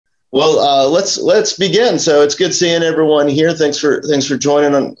Let's begin. So it's good seeing everyone here. Thanks for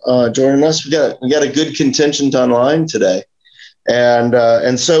joining us. We got a good contingent online today,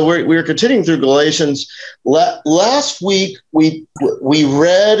 and so we're continuing through Galatians. Last week we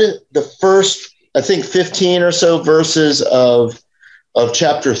read the first, I think, 15 or so verses of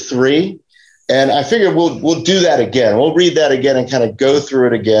chapter 3, and I figured we'll do that again. We'll read that again and kind of go through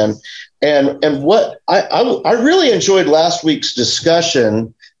it again. And what I really enjoyed last week's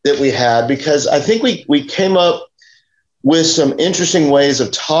discussion that we had, because I think we came up with some interesting ways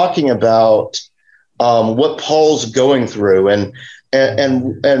of talking about what Paul's going through, and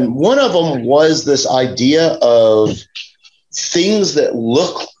one of them was this idea of things that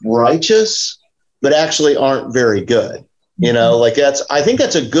look righteous but actually aren't very good. I think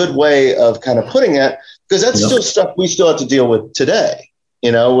that's a good way of kind of putting it, because that's still stuff we still have to deal with today.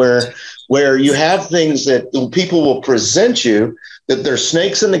 Where you have things that people will present you that there's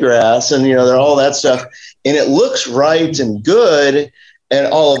snakes in the grass, and they're all that stuff, and it looks right and good and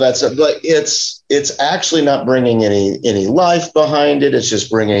all of that stuff, but it's actually not bringing any life behind it. It's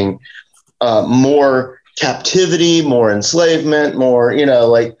just bringing more captivity, more enslavement, more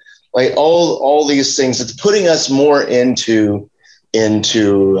like all these things. It's putting us more into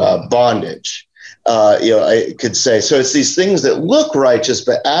bondage. I could say. So it's these things that look righteous,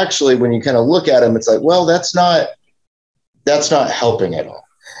 but actually when you kind of look at them, it's like, well, that's not helping at all.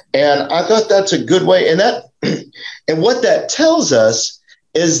 And I thought that's a good way. And what that tells us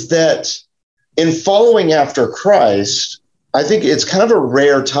is that in following after Christ, I think it's kind of a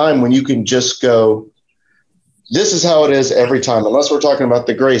rare time when you can just go, this is how it is every time, unless we're talking about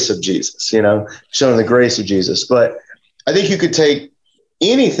the grace of Jesus, showing the grace of Jesus. But I think you could take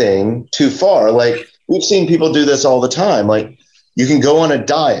anything too far. Like, we've seen people do this all the time. Like, you can go on a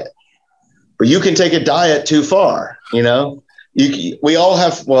diet, but you can take a diet too far. We all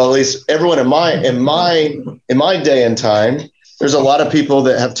have, well, at least everyone in my day and time, there's a lot of people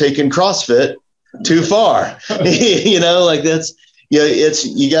that have taken CrossFit too far. We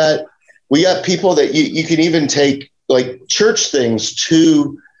got people that you can even take like church things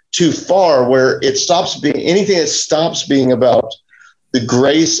too far, where it stops being anything that stops being about the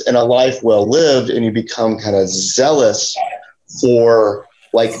grace and a life well lived, and you become kind of zealous for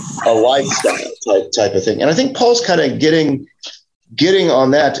like a lifestyle type of thing. And I think Paul's kind of getting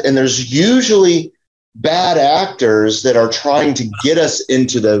on that. And there's usually bad actors that are trying to get us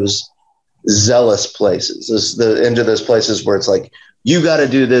into those zealous places, into those places where it's like, you got to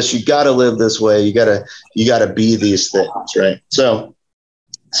do this, you got to live this way, you got to be these things, right? So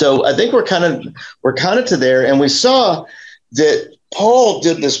I think we're kind of to there, and we saw that Paul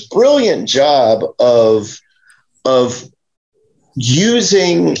did this brilliant job of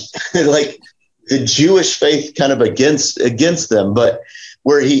using like the Jewish faith kind of against them, but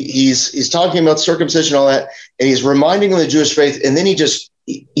where he's talking about circumcision and all that, and he's reminding them of the Jewish faith, and then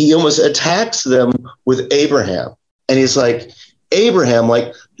he almost attacks them with Abraham, and he's like, Abraham,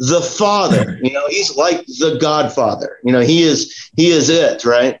 like the father, he's like the Godfather, he is it,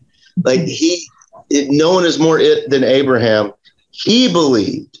 right? Like no one is more it than Abraham. He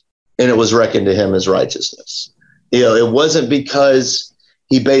believed, and it was reckoned to him as righteousness. It wasn't because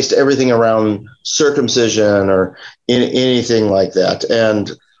he based everything around circumcision or anything like that.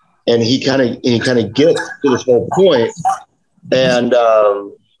 And he kind of gets to this whole point. And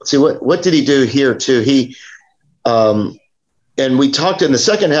let's see, what did he do here too? He and we talked in the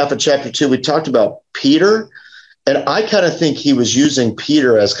second half of chapter 2, we talked about Peter, and I kind of think he was using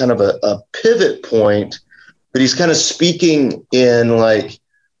Peter as kind of a pivot point. But he's kind of speaking in like,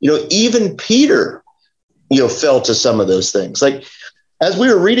 even Peter, fell to some of those things. Like, as we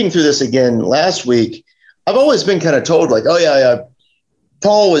were reading through this again last week, I've always been kind of told like, oh yeah,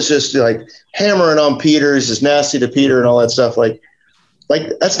 Paul was just like hammering on Peter. He's just nasty to Peter and all that stuff. Like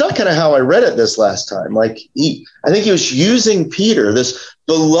that's not kind of how I read it this last time. Like I think he was using Peter, this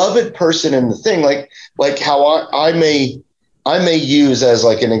beloved person in the thing, like how I may use as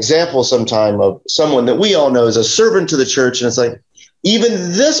like an example sometime of someone that we all know is a servant to the church. And it's like, even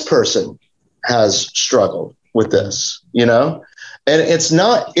this person has struggled with this, and it's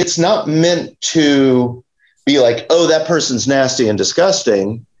not meant to be like, oh, that person's nasty and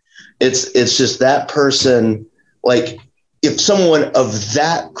disgusting. It's just that person, like if someone of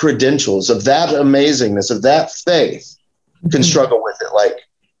that credentials, of that amazingness, of that faith can struggle with it, like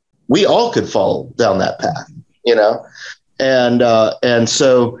we all could fall down that path, And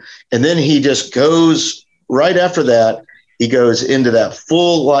then he just goes right after that. He goes into that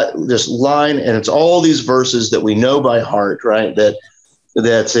this line, and it's all these verses that we know by heart, right?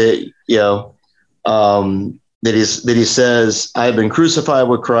 That's it, that he says, I have been crucified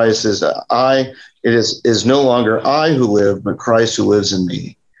with Christ. It is no longer I who live, but Christ who lives in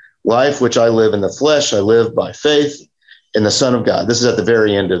me. Life which I live in the flesh, I live by faith in the Son of God. This is at the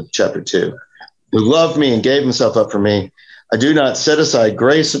very end of chapter 2. Who loved me and gave himself up for me. I do not set aside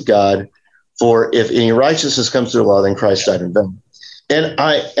grace of God, for if any righteousness comes through the law, then Christ died in vain. And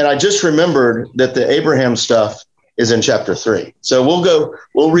I just remembered that the Abraham stuff is in chapter 3. So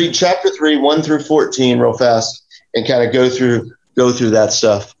we'll read chapter 3, 1 through 14 real fast and kind of go through that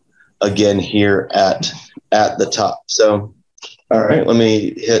stuff again here at the top. So, all right, let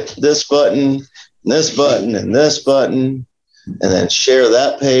me hit this button, this button, and this button, and then share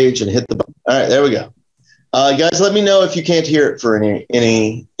that page and hit the button. All right, there we go. Guys, let me know if you can't hear it for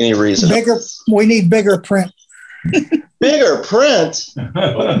any reason. We need bigger print. Bigger print?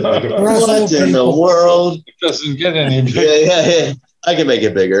 What in the world? It doesn't get any bigger. Yeah. I can make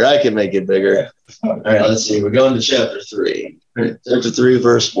it bigger. All right, let's see. We're going to chapter 3. Chapter 3,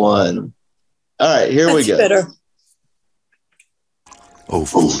 verse 1. All right, here we go. Better. O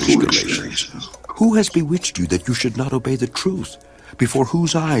foolish Galatians, who has bewitched you that you should not obey the truth, before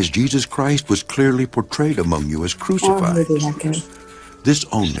whose eyes Jesus Christ was clearly portrayed among you as crucified? This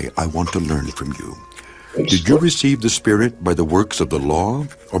only I want to learn from you. Did you receive the Spirit by the works of the law,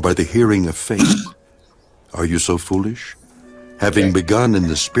 or by the hearing of faith? Are you so foolish? Having begun in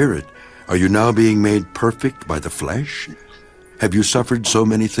the Spirit, are you now being made perfect by the flesh? Have you suffered so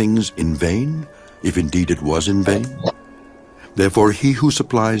many things in vain, if indeed it was in vain? Therefore he who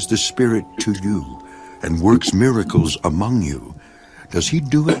supplies the Spirit to you and works miracles among you, does he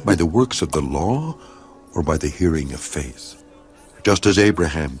do it by the works of the law or by the hearing of faith? Just as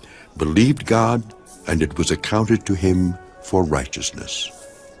Abraham believed God, and it was accounted to him for righteousness.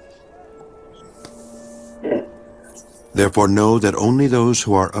 Therefore know that only those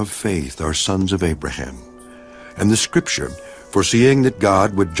who are of faith are sons of Abraham. And the Scripture, foreseeing that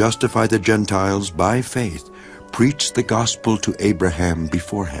God would justify the Gentiles by faith, preached the gospel to Abraham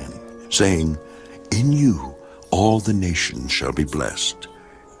beforehand, saying, in you all the nations shall be blessed.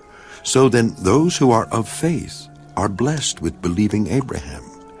 So then those who are of faith are blessed with believing Abraham.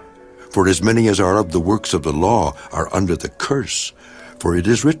 For as many as are of the works of the law are under the curse. For it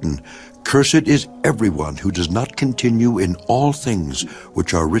is written, cursed is everyone who does not continue in all things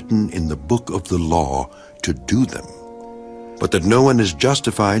which are written in the book of the law to do them. But that no one is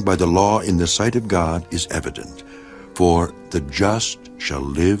justified by the law in the sight of God is evident. For the just shall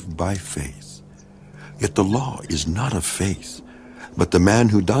live by faith. Yet the law is not of faith, but the man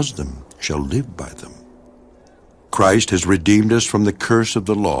who does them shall live by them. Christ has redeemed us from the curse of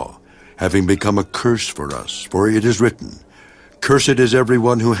the law, having become a curse for us. For it is written, cursed is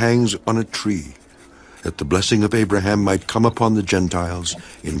everyone who hangs on a tree, that the blessing of Abraham might come upon the Gentiles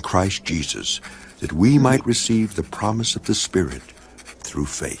in Christ Jesus, that we might receive the promise of the Spirit through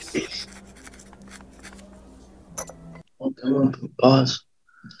faith. Pause.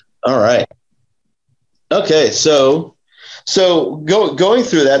 All right. Okay, so going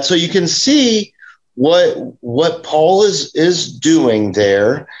through that, so you can see what Paul is doing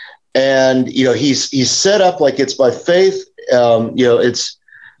there. And, he's set up like it's by faith. It's,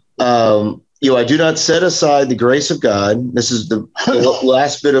 I do not set aside the grace of God. This is the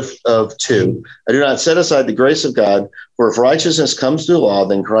last bit of 2. I do not set aside the grace of God, for if righteousness comes through law,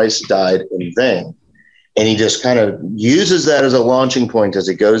 then Christ died in vain. And he just kind of uses that as a launching point as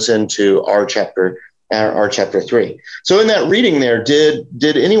it goes into our chapter 3. So in that reading there,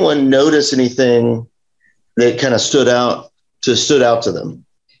 did anyone notice anything that kind of stood out to them?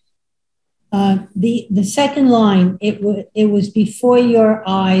 The second line, it was before your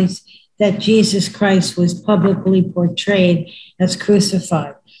eyes that Jesus Christ was publicly portrayed as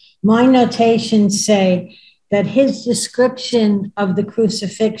crucified. My notations say that his description of the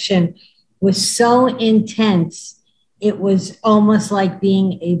crucifixion was so intense, it was almost like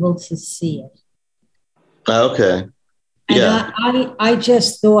being able to see it. Okay. Yeah. And I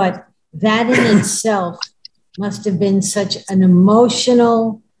just thought that in itself must have been such an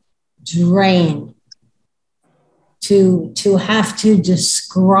emotional drain to have to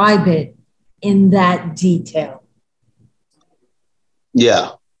describe it in that detail.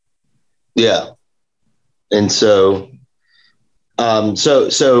 Yeah. And so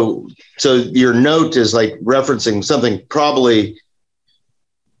your note is like referencing something probably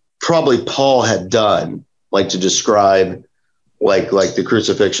Paul had done, like to describe like the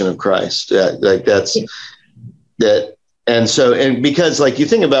crucifixion of Christ. Like that's that. And because like you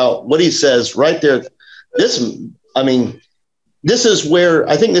think about what he says right there, this is where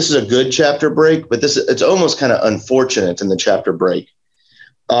I think this is a good chapter break, but it's almost kind of unfortunate in the chapter break,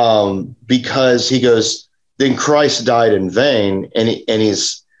 because he goes, then Christ died in vain. And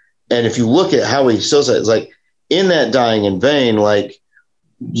if you look at how he still says, it's like, in that dying in vain, like,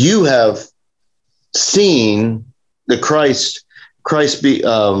 you have seen the Christ be,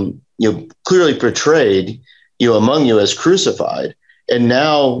 clearly portrayed, among you as crucified. And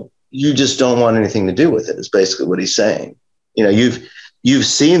now you just don't want anything to do with it, is basically what he's saying. You've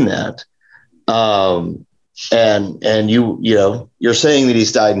seen that. And you're saying that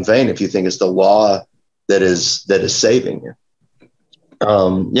he's died in vain if you think it's the law that is saving you.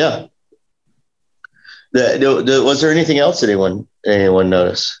 Yeah. Was there anything else anyone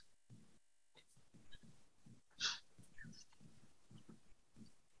notice?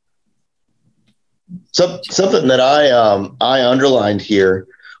 Something that I underlined here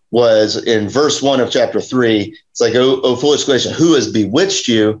was in verse 1 of chapter 3. It's like, oh foolish Galatians, who has bewitched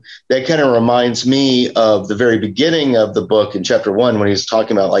you? That kind of reminds me of the very beginning of the book in chapter 1, when he's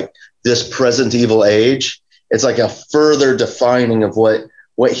talking about like this present evil age. It's like a further defining of what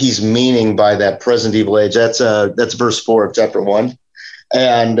he's meaning by that present evil age. That's verse 4 of chapter 1.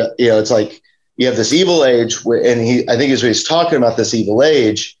 And, it's like you have this evil age, and I think he's talking about this evil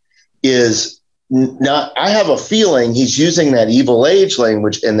age is not, I have a feeling he's using that evil age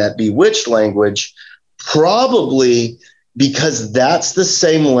language and that bewitched language probably because that's the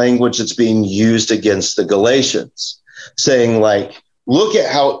same language that's being used against the Galatians, saying like, look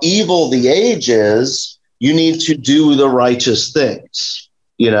at how evil the age is. You need to do the righteous things.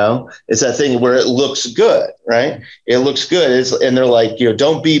 It's that thing where it looks good, right? It looks good. And they're like,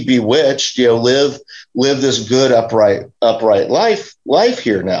 don't be bewitched, live this good, upright life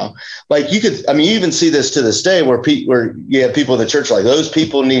here now. Like you even see this to this day where you have people in the church, like those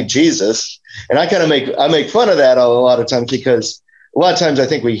people need Jesus. And I make fun of that a lot of times, because a lot of times I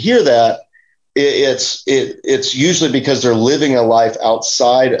think we hear that it's usually because they're living a life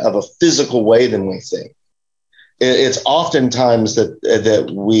outside of a physical way than we think. It's oftentimes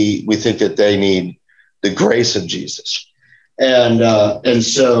that we think that they need the grace of Jesus, and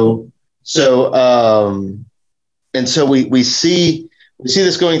so we see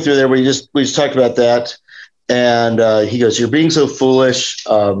this going through there. We just talked about that, and he goes, "You're being so foolish,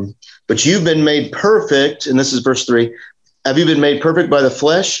 but you've been made perfect." And this is verse 3. Have you been made perfect by the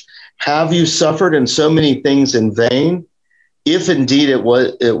flesh? Have you suffered in so many things in vain? If indeed it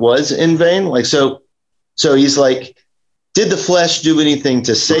was in vain, like so. So he's like, did the flesh do anything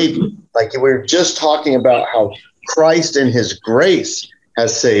to save you? Like we're just talking about how Christ and his grace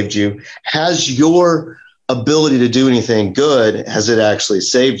has saved you. Has your ability to do anything good, has it actually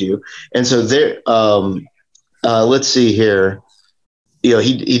saved you? And so there, let's see here.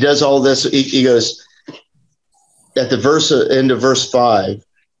 He does all this. He goes at the end of verse 5.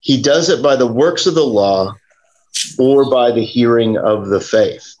 He does it by the works of the law or by the hearing of the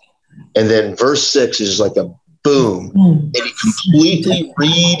faith. And then verse 6 is like a boom. And he completely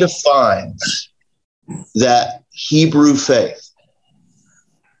redefines that Hebrew faith.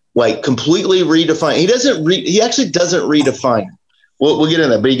 Like completely redefine. He actually doesn't redefine it. We'll get into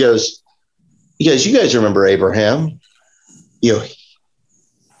that, but he goes, you guys remember Abraham?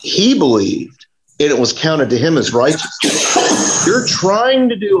 He believed and it was counted to him as righteousness. You're trying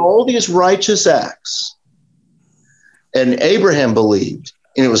to do all these righteous acts. And Abraham believed,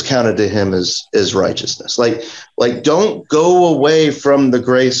 and it was counted to him as righteousness. Like don't go away from the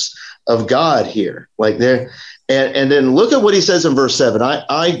grace of God here. Like there, and then look at what he says in verse 7.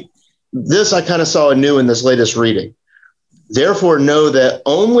 I kind of saw anew in this latest reading. Therefore know that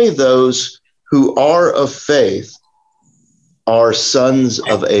only those who are of faith are sons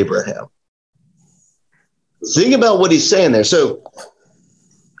of Abraham. Think about what he's saying there. So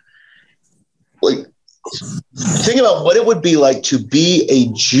like, think about what it would be like to be a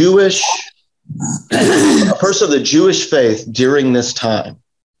person of the Jewish faith during this time.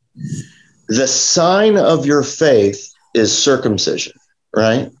 The sign of your faith is circumcision,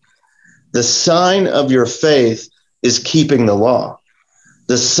 right? The sign of your faith is keeping the law.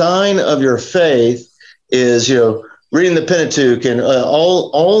 The sign of your faith is, reading the Pentateuch and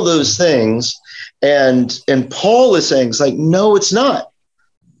all those things. And Paul is saying, it's like, no, it's not.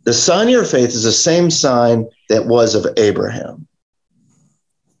 The sign of your faith is the same sign that was of Abraham,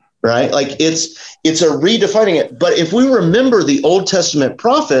 right? Like it's a redefining it. But if we remember the Old Testament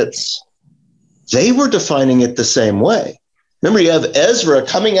prophets, they were defining it the same way. Remember, you have Ezra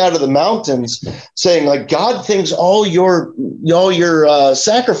coming out of the mountains saying, like, God thinks all your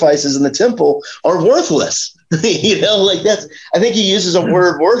sacrifices in the temple are worthless. Like that's. I think he uses a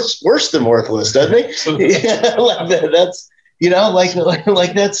word worse than worthless, doesn't he? Yeah, like that's.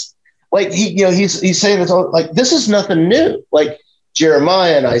 Like that's like he's saying it's all like this is nothing new. Like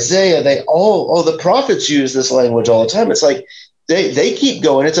Jeremiah and Isaiah, the prophets use this language all the time. It's like they keep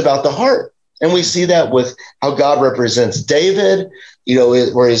going. It's about the heart. And we see that with how God represents David,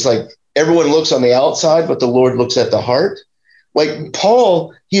 where he's like, everyone looks on the outside, but the Lord looks at the heart. Like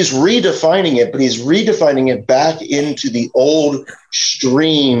Paul, he's redefining it, but he's redefining it back into the old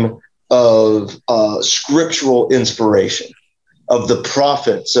stream of scriptural inspiration, of the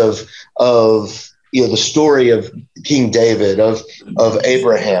prophets, of the story of King David, of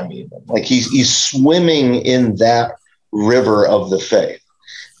Abraham, even. Like he's swimming in that river of the faith.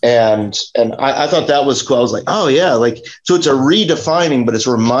 And I thought that was cool. I was like, oh yeah, like, so it's a redefining, but it's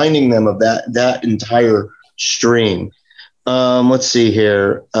reminding them of that entire stream. Let's see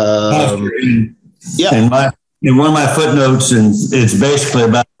here. Yeah. In one of my footnotes, and it's basically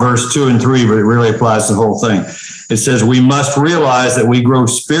about verse 2 and 3, but it really applies to the whole thing. It says, we must realize that we grow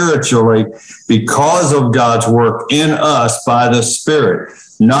spiritually because of God's work in us by the Spirit,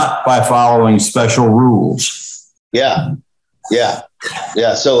 not by following special rules. Yeah.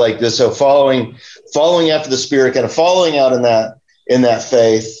 So like this, so following after the Spirit, kind of following out in that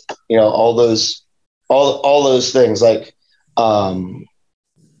faith, all those things, like,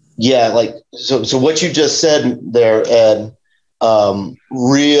 like, so what you just said there, Ed,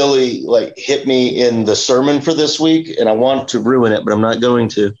 really like hit me in the sermon for this week, and I want to ruin it, but I'm not going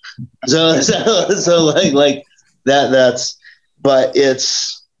to. So like that's, but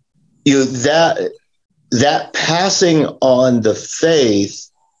it's, that passing on the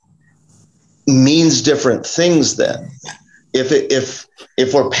faith means different things then. If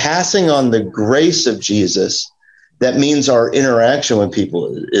we're passing on the grace of Jesus, that means our interaction with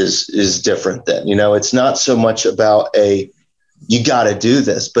people is different then. It's not so much about you got to do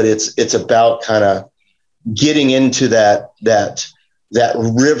this, but it's about kind of getting into that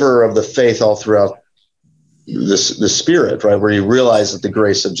river of the faith all throughout the Spirit, right? Where you realize that the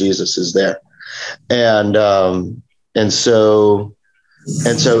grace of Jesus is there. And so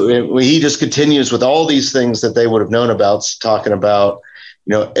he just continues with all these things that they would have known about, talking about,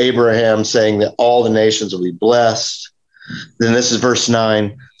 Abraham saying that all the nations will be blessed. Then this is verse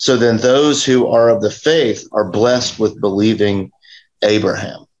 9. So then those who are of the faith are blessed with believing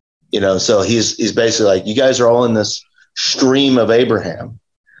Abraham. So he's basically like, you guys are all in this stream of Abraham,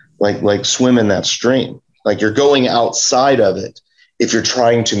 like swim in that stream. Like you're going outside of it if you're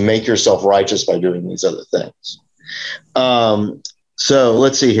trying to make yourself righteous by doing these other things. So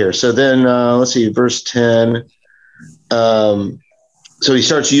let's see here. So then let's see, verse 10. So he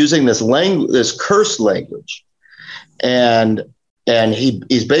starts using this cursed language, and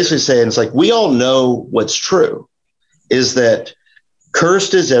he's basically saying, it's like, we all know what's true is that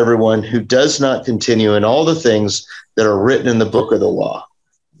cursed is everyone who does not continue in all the things that are written in the book of the law.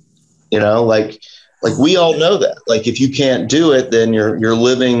 Like we all know that. Like if you can't do it, then you're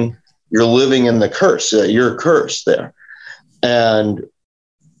living in the curse. You're cursed there, and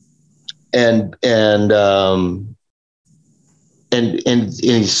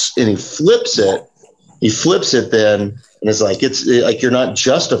he flips it. He flips it then, and it's like you're not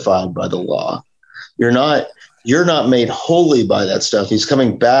justified by the law. You're not made holy by that stuff. He's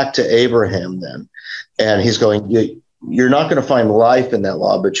coming back to Abraham then, and he's going, you're not going to find life in that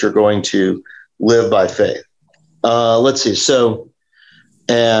law, but you're going to live by faith. Let's see. So,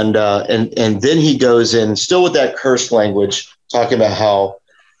 and then he goes in still with that cursed language, talking about how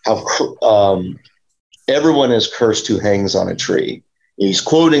everyone is cursed who hangs on a tree. He's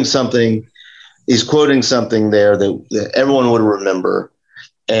quoting something there that everyone would remember.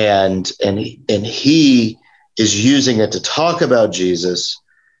 And he is using it to talk about Jesus,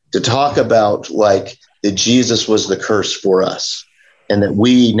 to talk about like that Jesus was the curse for us, and that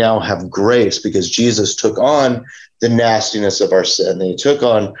we now have grace because Jesus took on the nastiness of our sin. And he took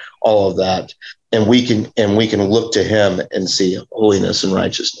on all of that, and we can look to him and see holiness and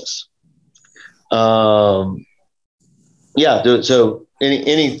righteousness. So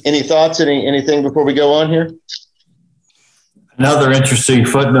any thoughts, anything before we go on here? Another interesting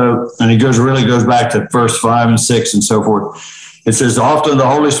footnote, and it really goes back to verse 5 and 6 and so forth. It says, often the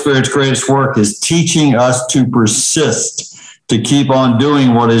Holy Spirit's greatest work is teaching us to persist, to keep on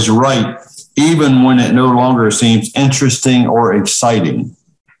doing what is right, even when it no longer seems interesting or exciting.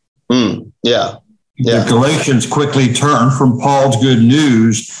 Yeah. The Galatians quickly turned from Paul's good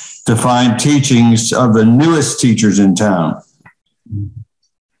news to find teachings of the newest teachers in town.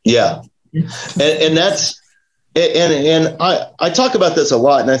 Yeah. And that's, and I talk about this a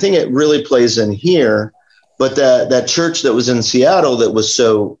lot, and I think it really plays in here, but that church that was in Seattle that was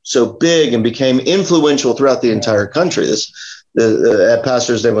so big and became influential throughout the entire country, that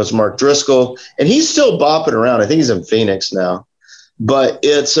pastor's name was Mark Driscoll, and he's still bopping around. I think he's in Phoenix now. but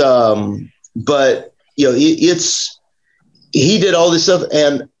it's but you know, he did all this stuff,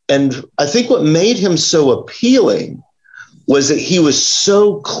 and I think what made him so appealing was that he was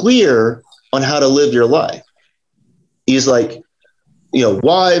so clear on how to live your life. He's like, you know,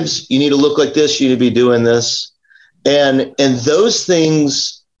 wives, you need to look like this, you need to be doing this. And those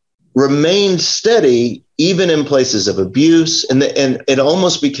things remained steady even in places of abuse. And it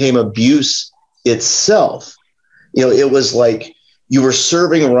almost became abuse itself. You know, it was like you were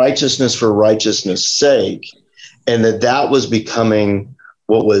serving righteousness for righteousness' sake, and that was becoming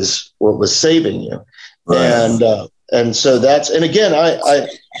what was saving you. Right. And so and again, I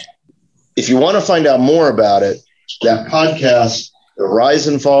if you want to find out more about it, that podcast, The Rise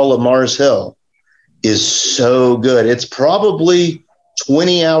and Fall of Mars Hill, is so good. It's probably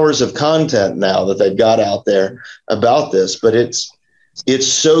 20 hours of content now that they've got out there about this, but it's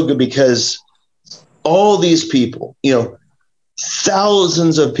so good because all these people, you know,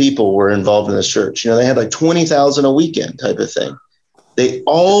 thousands of people were involved in this church. You know, they had like 20,000 a weekend type of thing. They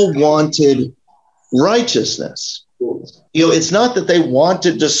all wanted righteousness. You know, it's not that they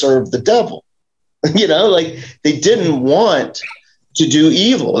wanted to serve the devil. You know, like they didn't want to do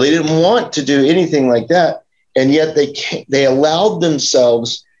evil. They didn't want to do anything like that. And yet they allowed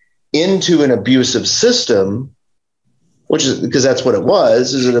themselves into an abusive system, which is because that's what it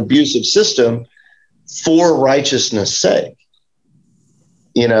was, is an abusive system for righteousness' sake.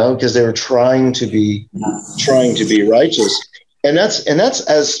 You know, because they were trying to be righteous. And that's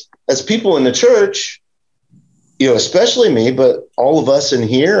as people in the church, you know, especially me, but all of us in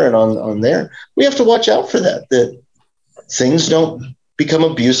here and on there, we have to watch out for that things don't become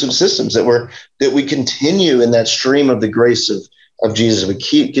abusive systems, that we continue in that stream of the grace of Jesus.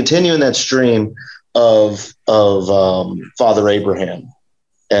 We continue in that stream of Father Abraham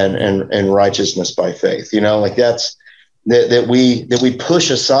and righteousness by faith. You know, like that we push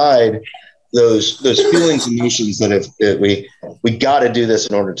aside those feelings and emotions that we got to do this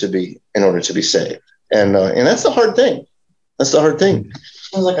in order to be saved. And that's the hard thing. That's the hard thing.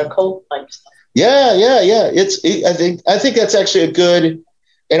 Sounds like a cult like stuff. Yeah. I think that's actually a good,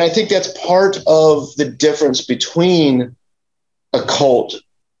 and I think that's part of the difference between a cult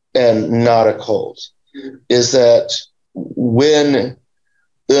and not a cult, is that when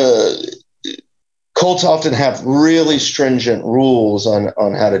cults often have really stringent rules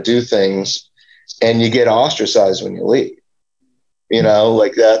on how to do things, and you get ostracized when you leave. You know,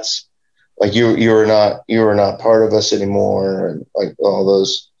 like that's like you are not part of us anymore, and like all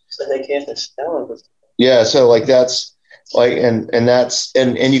those. So they can't expel us. Yeah, so like that's like and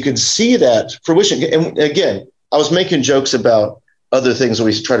you can see that fruition. And again, I was making jokes about other things that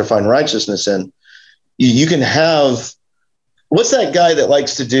we try to find righteousness in. You can have, what's that guy that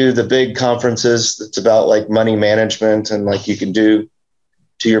likes to do the big conferences that's about like money management and like you can do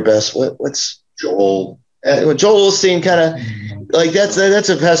to your best? What's Joel Osteen kind of like that's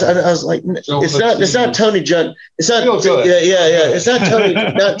a pass. I was like, it's not Tony Dunn. It's not it's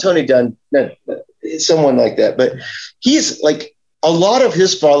not Tony Dunn. No, it's someone like that. But he's like, a lot of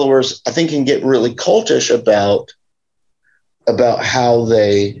his followers, I think, can get really cultish about how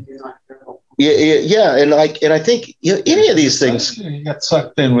they. Yeah, and I think, you know, any of these things, you get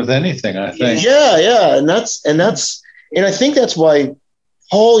sucked in with anything, I think. Yeah, and I think that's why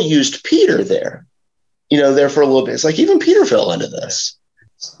Paul used Peter there, you know, there for a little bit. It's like even Peter fell into this,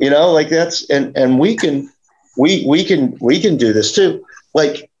 you know, like that's and we can do this too.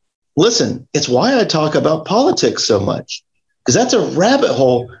 Like, listen, it's why I talk about politics so much, because that's a rabbit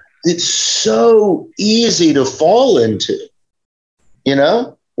hole it's so easy to fall into, you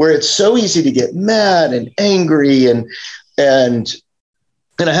know, where it's so easy to get mad and angry and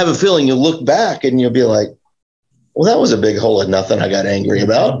I have a feeling you'll look back and you'll be like, well, that was a big hole of nothing I got angry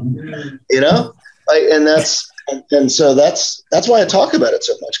about, you know? And so that's why I talk about it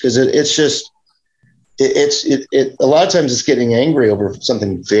so much, because it's just, it a lot of times it's getting angry over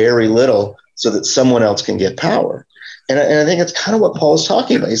something very little so that someone else can get power. And I think it's kind of what Paul is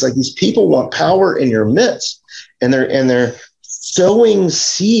talking about. He's like, these people want power in your midst, and they're sowing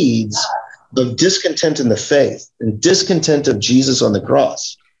seeds of discontent in the faith and discontent of Jesus on the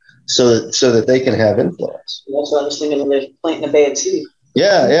cross, so that they can have influence. That's what I was thinking, they're planting a bad seed.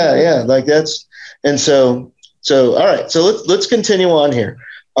 Yeah. Like that's, and so all right. So let's continue on here.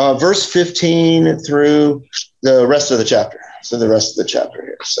 Verse 15 through the rest of the chapter. So the rest of the chapter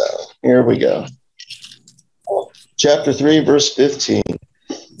here. So here we go. Chapter 3, verse 15.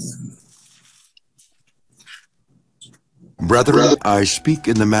 Brethren, I speak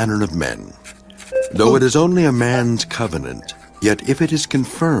in the manner of men. Though it is only a man's covenant, yet if it is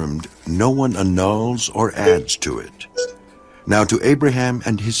confirmed, no one annuls or adds to it. Now to Abraham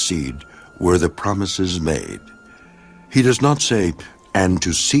and his seed were the promises made. He does not say, and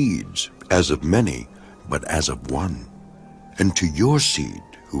to seeds, as of many, but as of one, and to your seed,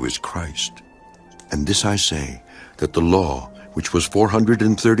 who is Christ. And this I say, that the law, which was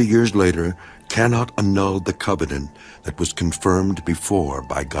 430 years later, cannot annul the covenant that was confirmed before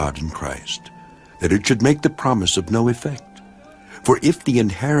by God in Christ, that it should make the promise of no effect. For if the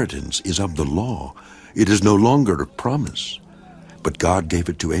inheritance is of the law, it is no longer of promise, but God gave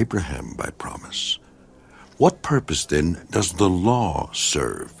it to Abraham by promise. What purpose then does the law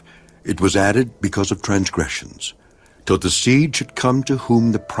serve? It was added because of transgressions, till the seed should come to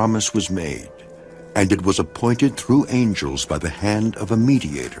whom the promise was made. And it was appointed through angels by the hand of a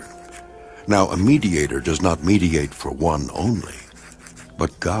mediator. Now a mediator does not mediate for one only,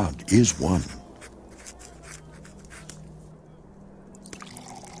 but God is one.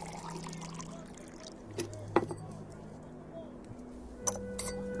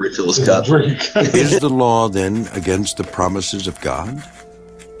 Refill's cup. Is the law then against the promises of God?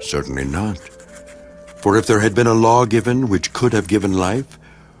 Certainly not. For if there had been a law given which could have given life,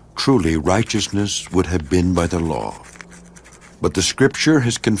 truly righteousness would have been by the law. But the Scripture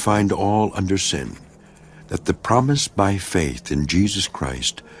has confined all under sin, that the promise by faith in Jesus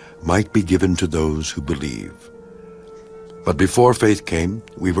Christ might be given to those who believe. But before faith came,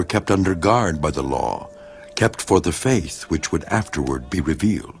 we were kept under guard by the law, kept for the faith which would afterward be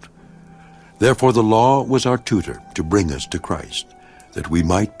revealed. Therefore the law was our tutor to bring us to Christ, that we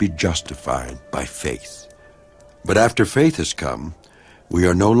might be justified by faith. But after faith has come, we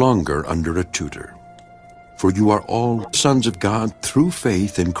are no longer under a tutor. For you are all sons of God through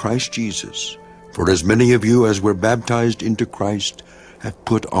faith in Christ Jesus. For as many of you as were baptized into Christ have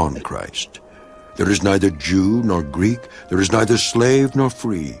put on Christ. There is neither Jew nor Greek, there is neither slave nor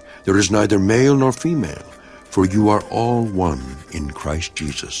free, there is neither male nor female, for you are all one in Christ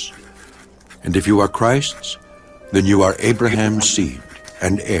Jesus. And if you are Christ's, then you are Abraham's seed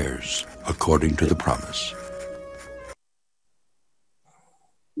and heirs according to the promise.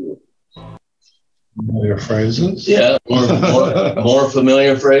 Familiar phrases? Yeah, more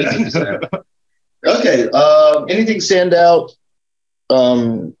familiar phrases. Okay, anything stand out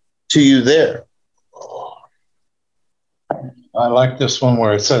to you there? I like this one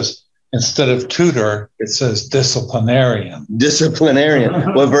where it says, instead of tutor, it says disciplinarian.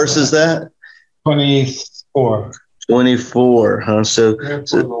 Disciplinarian. What verse is that? 24. 24, huh? So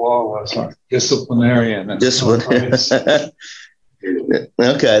The law was disciplinarian. disciplinarian.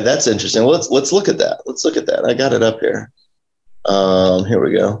 Okay, that's interesting. Well, let's look at that. Let's look at that. I got it up here. Here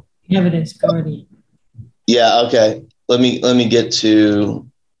we go. Evidence guardian. Yeah. Okay. Let me get to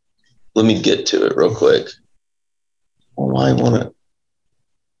it real quick. Well, why won't it?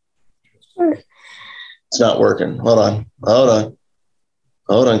 It's not working. Hold on.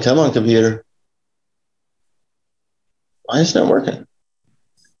 Come on, computer. Why is it not working?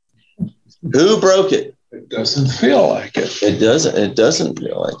 Who broke it? It doesn't feel like it. It doesn't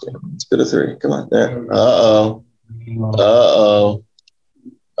feel like it. Let's go to 3. Come on, there. Uh-oh.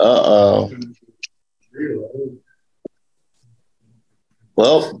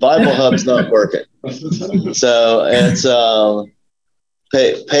 Well, Bible Hub's not working. So it's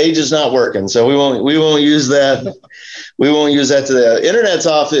page is not working. So we won't use that. We won't use that today. Internet's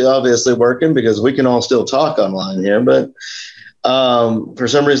obviously working because we can all still talk online here, but for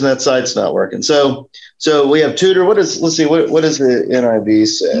some reason that site's not working. So we have tutor. Let's see, what does the NIV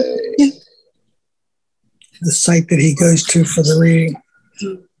say? The site that he goes to for the reading.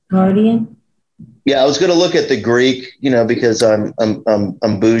 Guardian. Yeah, I was going to look at the Greek, because I'm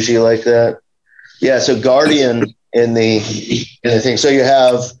bougie like that. Yeah, so guardian in the thing. So you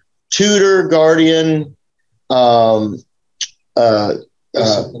have tutor, guardian,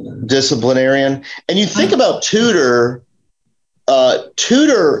 disciplinarian, and you think about tutor.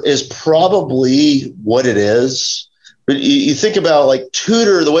 Tutor is probably what it is, but you think about like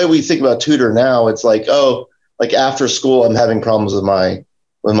tutor. The way we think about tutor now, it's like, oh, like after school, I'm having problems with my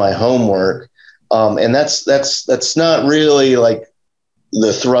homework. And that's not really like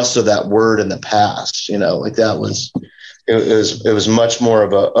the thrust of that word in the past, like that was, it was much more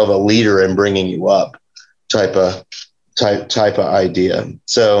of a leader in bringing you up type of idea.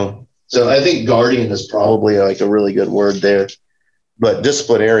 So I think guardian is probably like a really good word there, but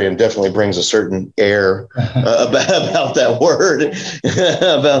disciplinarian definitely brings a certain air about that word,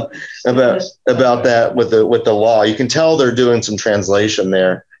 about that with the law. You can tell they're doing some translation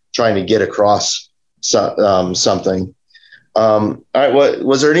there, trying to get across something. All right.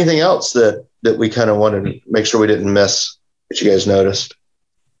 Was there anything else that we kind of wanted to make sure we didn't miss that you guys noticed?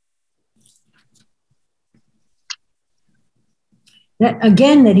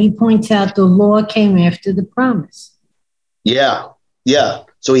 that he points out the law came after the promise. Yeah.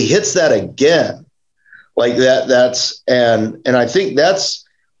 So he hits that again, like that. And I think that's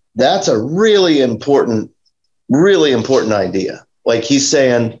a really important idea. Like he's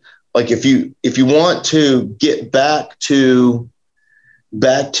saying, like if you want to get back to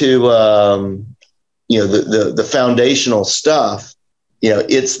the foundational stuff,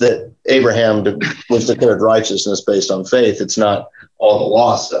 it's that Abraham was declared righteousness based on faith. It's not all the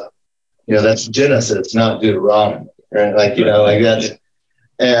law stuff. That's Genesis, not Deuteronomy, right? Like that's,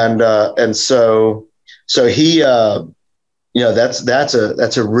 and so he,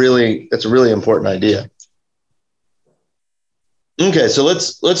 that's a really important idea. Okay, so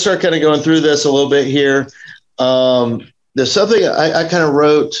let's start kind of going through this a little bit here. There's something I kind of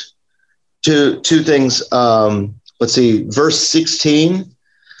wrote two things. Let's see, verse 16.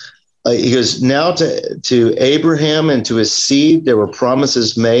 He goes, now to Abraham and to his seed there were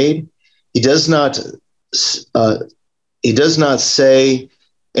promises made. He does not say,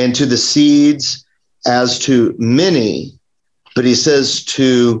 and to the seeds as to many, but he says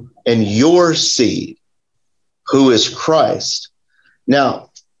to, and your seed, who is Christ. Now,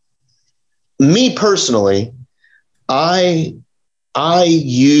 me personally, I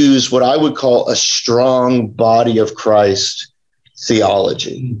use what I would call a strong body of Christ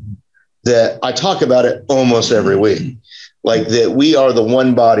theology, that I talk about it almost every week, like that we are the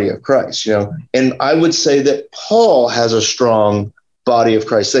one body of Christ, and I would say that Paul has a strong body of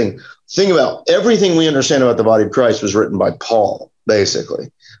Christ thing. Think about everything we understand about the body of Christ was written by Paul,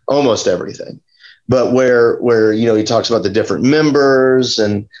 basically, almost everything. But where he talks about the different members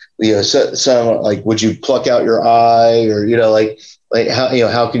and some like, would you pluck out your eye, or like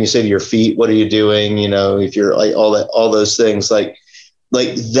how can you say to your feet, what are you doing? If you're like all those things like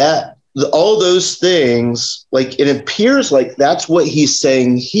that, all those things, like it appears like that's what he's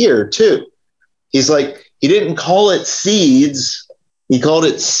saying here too. He's like, he didn't call it seeds, he called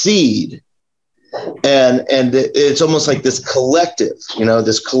it seed. And it's almost like this collective,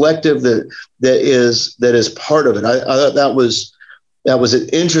 that is part of it. I thought that was an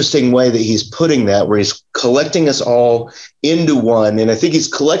interesting way that he's putting that, where he's collecting us all into one. And I think he's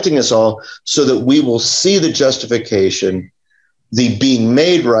collecting us all so that we will see the justification, the being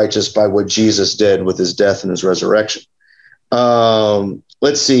made righteous by what Jesus did with his death and his resurrection.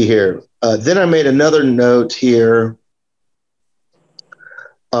 Let's see here. Then I made another note here.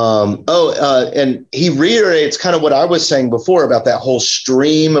 And he reiterates kind of what I was saying before about that whole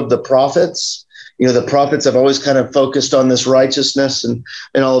stream of the prophets. The prophets have always kind of focused on this righteousness and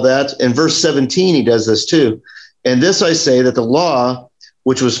all of that. In verse 17, he does this too. And this I say, that the law,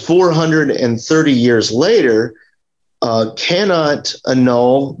 which was 430 years later, cannot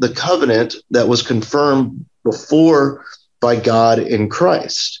annul the covenant that was confirmed before by God in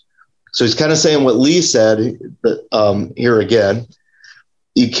Christ. So he's kind of saying what Lee said, but here again,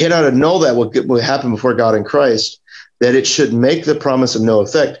 you cannot annul that what happened before God in Christ, that it should make the promise of no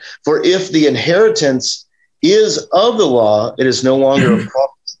effect. For if the inheritance is of the law, it is no longer a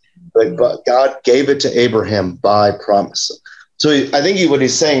promise, but God gave it to Abraham by promise. So I think what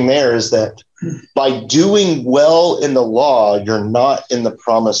he's saying there is that by doing well in the law, you're not in the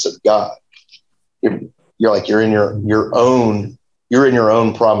promise of God. You're in your own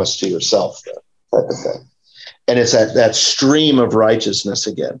promise to yourself, type of thing. And it's that stream of righteousness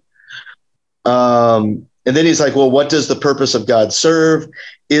again. And then he's like, well, what does the purpose of God serve?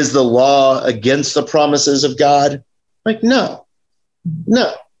 Is the law against the promises of God? Like, no,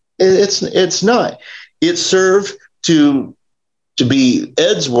 it's not. It served to be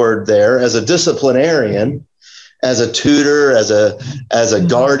Ed's word there as a disciplinarian, as a tutor, as a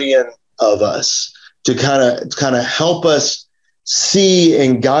guardian of us, to kind of help us see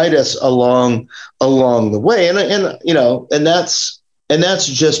and guide us along the way. And that's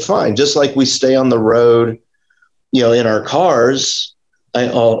just fine. Just like we stay on the road, in our cars,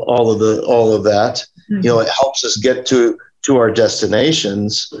 all of that, it helps us get to our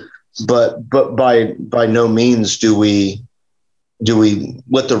destinations, but by no means do we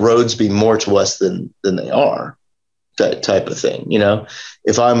let the roads be more to us than they are, that type of thing.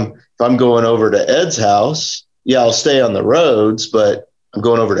 If I'm going over to Ed's house, I'll stay on the roads, but I'm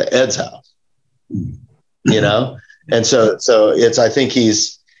going over to Ed's house, and so it's, I think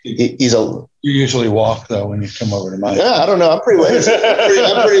he's you usually walk though when you come over to my house. I don't know. I'm pretty lazy.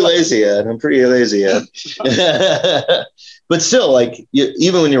 I'm pretty lazy, Ed. I'm pretty lazy, Ed. But still, like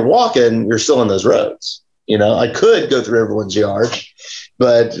even when you're walking, you're still on those roads. I could go through everyone's yard,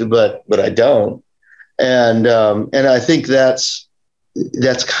 but I don't. And I think that's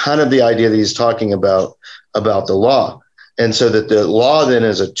kind of the idea that he's talking about the law. And so that the law then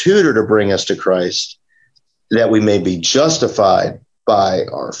is a tutor to bring us to Christ, that we may be justified by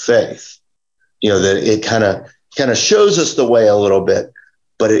our faith. That it kind of shows us the way a little bit,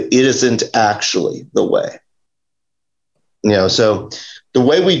 but it isn't actually the way. So the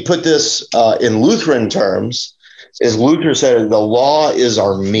way we put this in Lutheran terms is Luther said the law is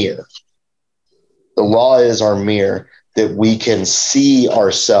our mirror. The law is our mirror that we can see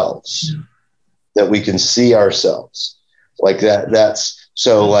ourselves, like that. That's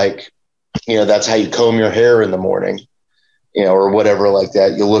so like, that's how you comb your hair in the morning, or whatever like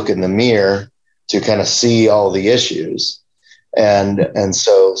that. You look in the mirror to kind of see all the issues. And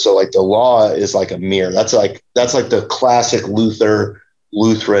so like the law is like a mirror. That's like the classic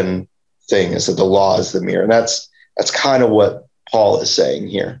Lutheran thing, is that the law is the mirror. And that's kind of what Paul is saying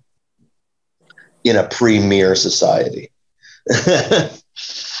here in a pre-mirror society,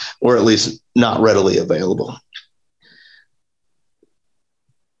 or at least not readily available.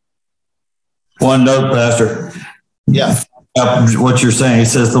 One note, Pastor. Yeah. What you're saying, he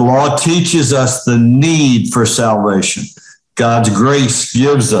says the law teaches us the need for salvation. God's grace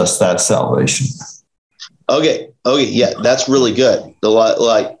gives us that salvation. Okay. Yeah, that's really good. The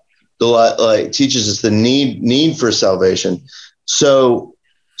law teaches us the need for salvation. So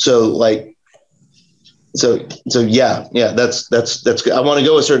yeah, that's good. I want to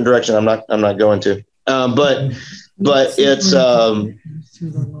go a certain direction. I'm not going to. But it's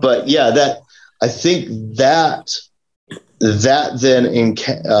but yeah, that I think that then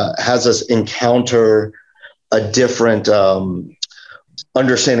has us encounter a different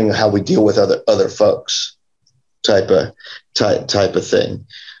understanding of how we deal with other folks, type of thing.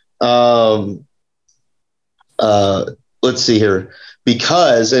 Let's see here,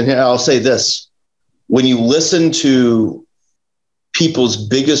 because, and I'll say this, when you listen to people's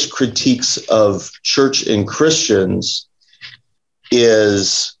biggest critiques of church and Christians,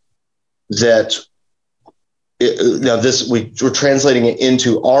 is that we're translating it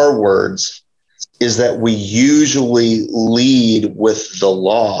into our words, is that we usually lead with the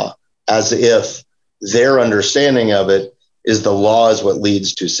law, as if their understanding of it is the law is what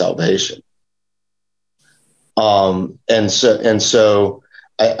leads to salvation. And so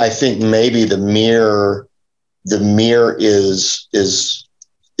I think maybe the mirror is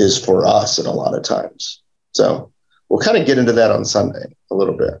for us in a lot of times. So we'll kind of get into that on Sunday a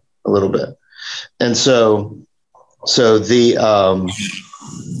little bit. And so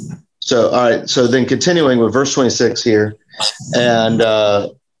all right. So then continuing with verse 26 here, and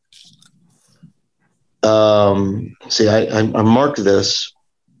see, I marked this.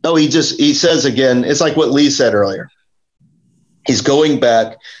 Oh, he says again, it's like what Lee said earlier. He's going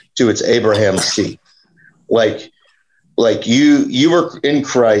back to its Abraham's seed. Like you were in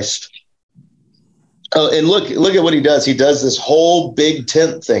Christ. Oh, and look at what he does. He does this whole big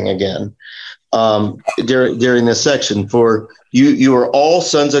tent thing again during this section. For you are all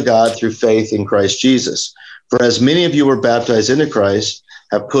sons of God through faith in Christ Jesus. For as many of you were baptized into Christ,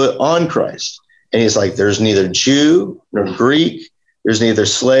 have put on Christ. And he's like, there's neither Jew nor Greek. There's neither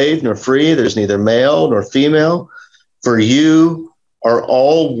slave nor free. There's neither male nor female. For you are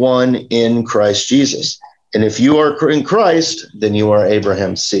all one in Christ Jesus. And if you are in Christ, then you are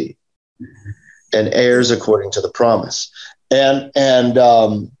Abraham's seed and heirs according to the promise. And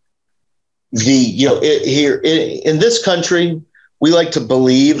here in this country, we like to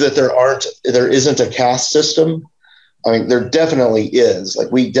believe that there isn't a caste system. I mean, there definitely is.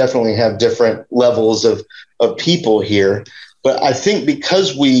 Like, we definitely have different levels of people here. But I think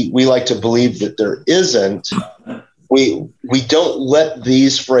because we like to believe that there isn't, we don't let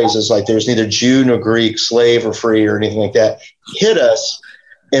these phrases, like there's neither Jew nor Greek, slave or free or anything like that, hit us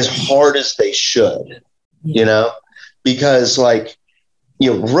as hard as they should, because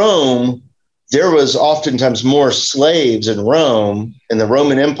Rome, there was oftentimes more slaves in Rome, in the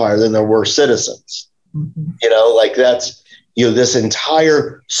Roman Empire, than there were citizens. Mm-hmm. That's, this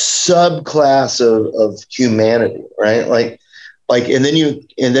entire subclass of humanity, right? And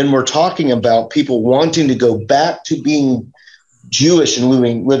then we're talking about people wanting to go back to being Jewish and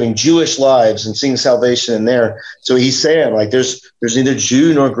living Jewish lives and seeing salvation in there. So he's saying there's neither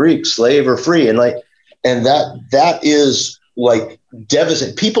Jew nor Greek, slave or free. And that is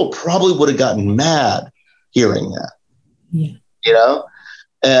devastating. People probably would have gotten mad hearing that,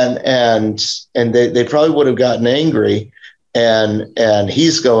 and they probably would have gotten angry. And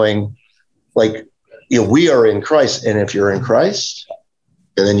he's going we are in Christ. And if you're in Christ,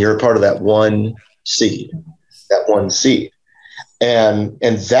 and then you're a part of that one seed. And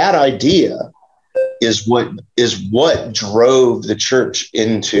that idea is what drove the church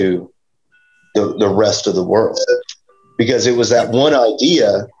into the rest of the world, because it was that one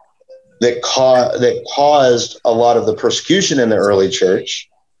idea that caused a lot of the persecution in the early church,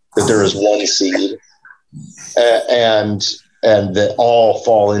 that there is one seed, and that all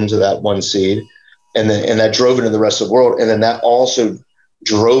fall into that one seed, and that drove it in the rest of the world, and then that also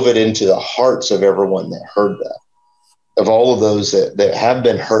drove it into the hearts of everyone that heard that, of all of those that have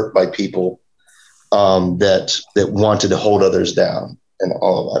been hurt by people that wanted to hold others down and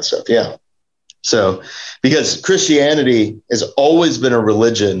all of that stuff. Yeah. So, because Christianity has always been a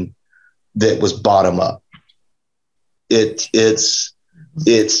religion that was bottom up. It's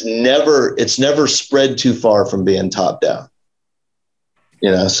never spread too far from being top down.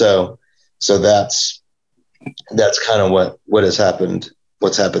 So that's kind of what has happened.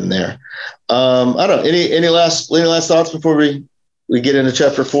 What's happened there? I don't know. Any last thoughts before we get into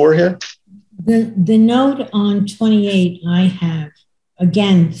chapter 4 here? The note on 28 I have,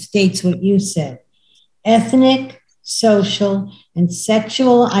 again, states what you said. Ethnic, social, and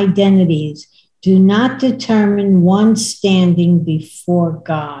sexual identities do not determine one's standing before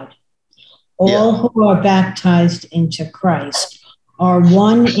God. All who are baptized into Christ are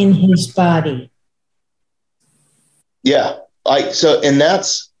one in his body. Yeah. And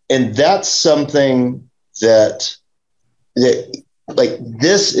that's something that like,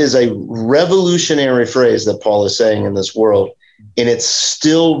 this is a revolutionary phrase that Paul is saying in this world, and it's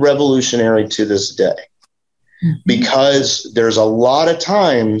still revolutionary to this day. Mm-hmm. Because there's a lot of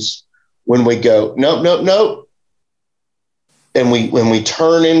times when we go, nope, and when we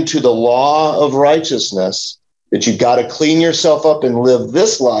turn into the law of righteousness, that you've got to clean yourself up and live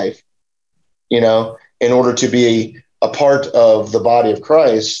this life, in order to be a part of the body of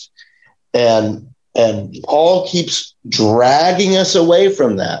Christ. And Paul keeps dragging us away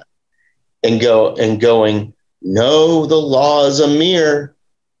from that and going, no, the law is a mirror.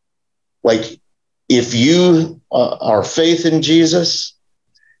 Like, if you are faith in Jesus,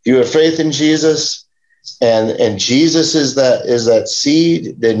 if you have faith in Jesus, and Jesus is that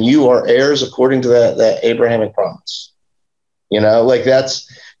seed, then you are heirs according to that Abrahamic promise.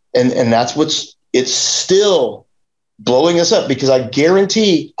 That's it's still blowing us up, because I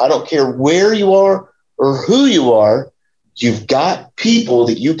guarantee, I don't care where you are or who you are, you've got people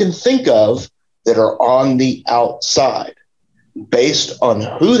that you can think of that are on the outside based on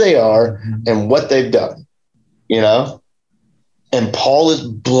who they are and what they've done, and Paul is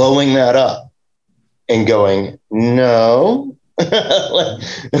blowing that up and going, no,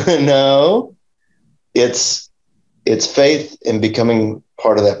 no, it's faith in becoming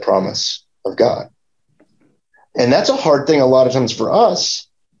part of that promise of God. And that's a hard thing a lot of times for us,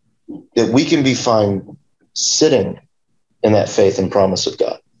 that we can be fine sitting in that faith and promise of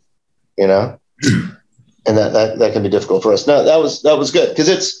God, and that can be difficult for us. No, that was good,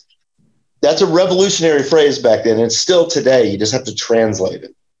 because that's a revolutionary phrase back then. It's still today. You just have to translate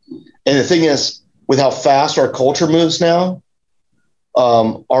it. And the thing is, with how fast our culture moves now,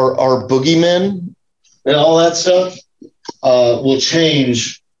 our boogeymen and all that stuff will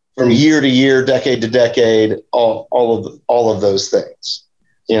change from year to year, decade to decade, all of those things.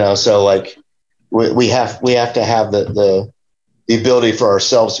 So like we have to have the ability for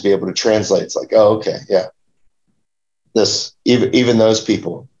ourselves to be able to translate. It's like, oh, okay, yeah. This even those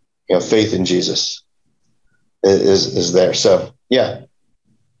people, faith in Jesus is there. So yeah.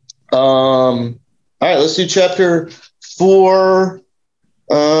 All right, let's do chapter 4.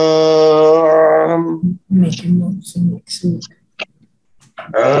 Making notes next week.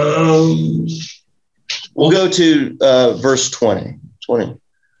 We'll go to verse 20.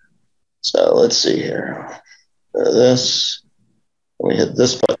 So let's see here. We hit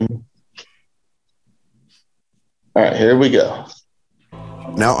this button. All right, here we go.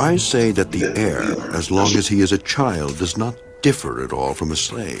 Now I say that the heir, as long as he is a child, does not differ at all from a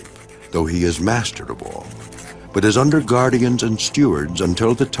slave, though he is master of all, but is under guardians and stewards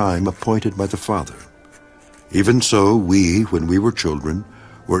until the time appointed by the Father. Even so, we, when we were children,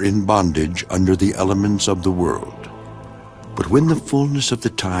 were in bondage under the elements of the world. But when the fullness of the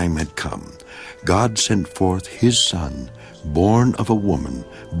time had come, God sent forth his Son, born of a woman,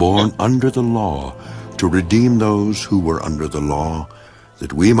 born under the law, to redeem those who were under the law,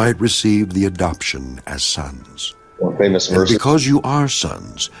 that we might receive the adoption as sons. Famous verse. And because you are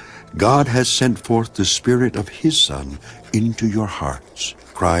sons, God has sent forth the Spirit of his Son into your hearts,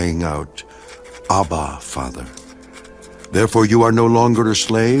 crying out, Abba, Father. Therefore you are no longer a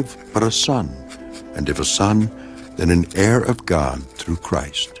slave, but a son, and if a son, then an heir of God through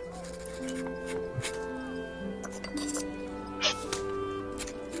Christ.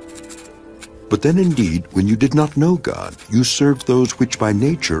 But then indeed, when you did not know God, you served those which by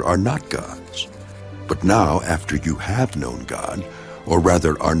nature are not God's. But now, after you have known God, or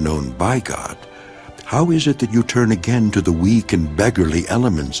rather are known by God, how is it that you turn again to the weak and beggarly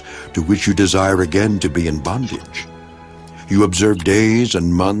elements to which you desire again to be in bondage? You observe days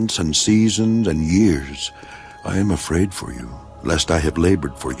and months and seasons and years. I am afraid for you, lest I have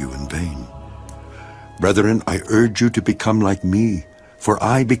labored for you in vain. Brethren, I urge you to become like me, for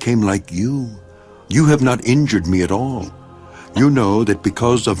I became like you. You have not injured me at all. You know that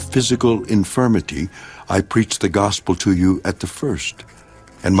because of physical infirmity, I preached the gospel to you at the first.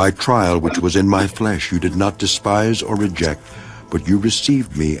 And my trial, which was in my flesh, you did not despise or reject, but you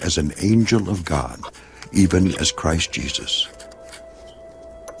received me as an angel of God, even as Christ Jesus.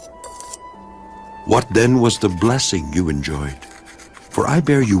 What then was the blessing you enjoyed? For I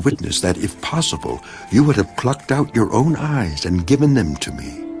bear you witness that, if possible, you would have plucked out your own eyes and given them to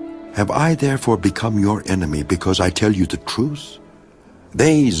me. Have I therefore become your enemy because I tell you the truth?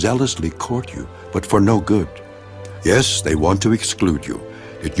 They zealously court you, but for no good. Yes, they want to exclude you,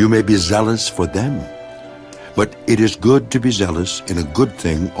 that you may be zealous for them. But it is good to be zealous in a good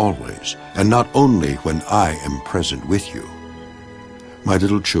thing always, and not only when I am present with you. My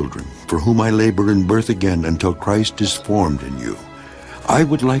little children, for whom I labor in birth again until Christ is formed in you, I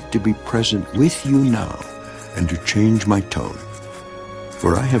would like to be present with you now and to change my tone.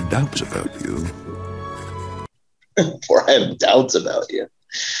 For I have doubts about you. For I have doubts about you.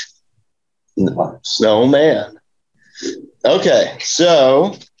 No, man. Okay,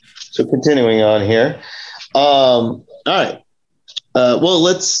 so continuing on here. All right. Well,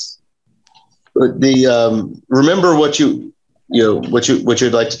 let's remember what you'd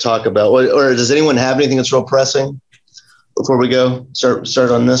like to talk about, or does anyone have anything that's real pressing before we go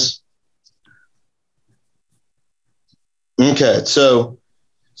start on this? Okay, so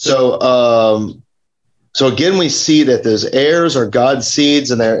again, we see that those heirs are God's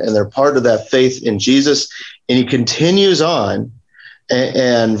seeds, and they're part of that faith in Jesus. And he continues on,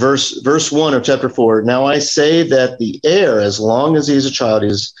 and verse 1 of chapter 4. Now I say that the heir, as long as he is a child,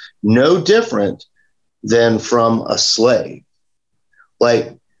 is no different than from a slave.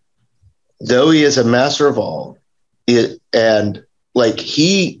 Like, though he is a master of all, he's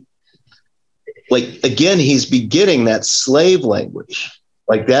beginning that slave language.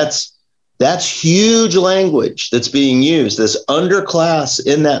 Like, that's huge language that's being used. This underclass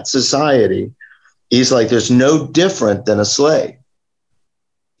in that society, he's like, there's no different than a slave.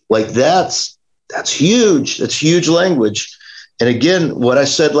 Like, that's huge. That's huge language. And again, what I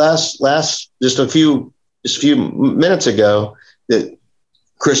said last just a few minutes ago, that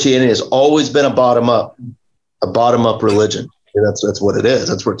Christianity has always been a bottom up religion. And that's what it is.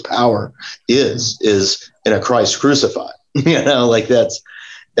 That's where its power is in a Christ crucified. Like that's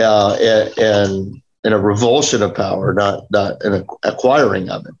and a revulsion of power, not an acquiring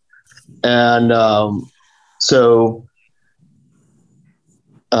of it. And and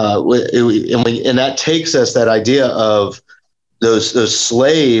that takes us, that idea of those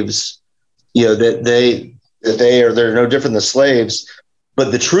slaves, they're no different than slaves.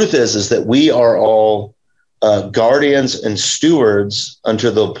 But the truth is that we are all guardians and stewards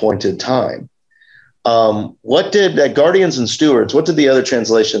until the appointed time. What did guardians and stewards, what did the other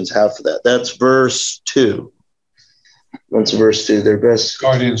translations have for that? That's verse 2. That's verse 2. They're best.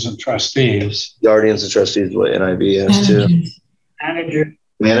 Guardians and trustees. Guardians and trustees, what NIV has too.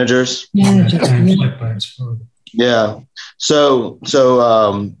 Managers. Yeah. So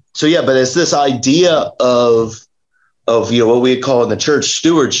yeah, but it's this idea of what we call in the church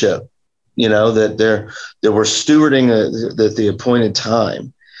stewardship, that we're stewarding the appointed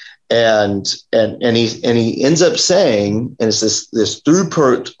time. And he ends up saying, and it's this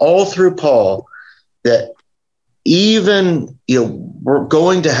all through Paul, that even we're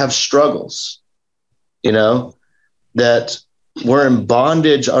going to have struggles, that we're in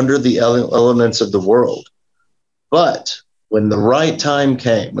bondage under the elements of the world. But when the right time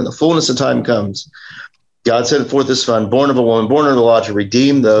came, when the fullness of time comes, God sent forth his son, born of a woman, born under the law, to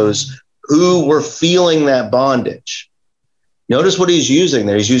redeem those who were feeling that bondage. Notice what he's using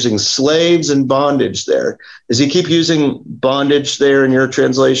there. He's using slaves and bondage there. Does he keep using bondage there in your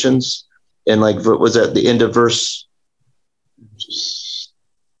translations? And was that the end of verse?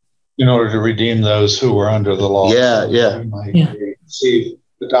 In order to redeem those who were under the law. Yeah. See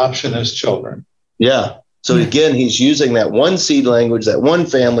adoption as children. Yeah. So again, he's using that one seed language, that one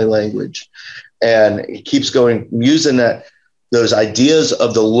family language, and he keeps going, using those ideas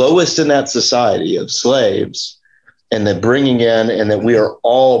of the lowest in that society of slaves, and then bringing in, and that we are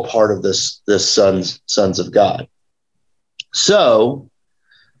all part of this sons of God. So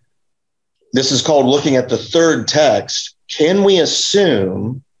this is called looking at the third text. Can we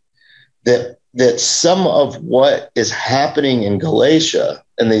assume that that some of what is happening in Galatia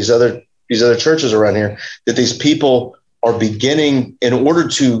and these other churches around here, that these people are beginning, in order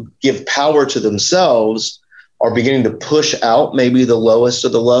to give power to themselves, are beginning to push out maybe the lowest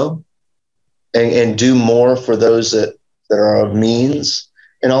of the low and do more for those that are of means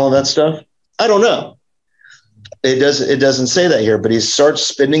and all of that stuff. I don't know. It doesn't say that here, but he starts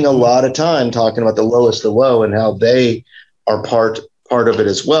spending a lot of time talking about the lowest of the low and how they are part of it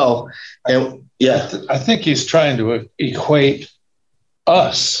as well. And yeah, I think he's trying to equate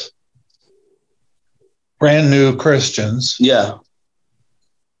us, brand new Christians, yeah,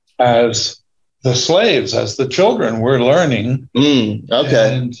 as the slaves, as the children. We're learning.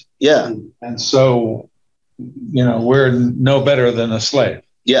 Okay. And so, we're no better than a slave.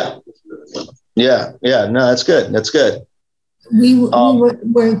 Yeah. No, that's good. That's good. We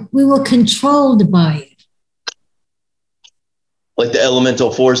were controlled by it. Like the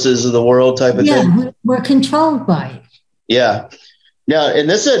elemental forces of the world type of thing? Yeah, we're controlled by it. Yeah. Now, and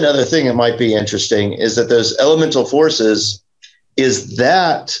this is another thing that might be interesting, is that those elemental forces, is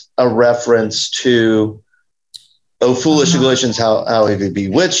that a reference to, oh, foolish Galatians, how he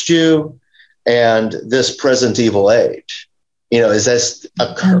bewitched you, and this present evil age? Is this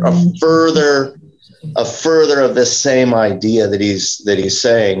a further of this same idea that he's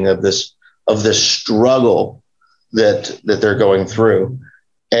saying of this struggle that they're going through?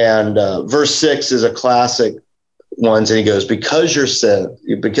 And verse 6 is a classic one, and he goes, because you're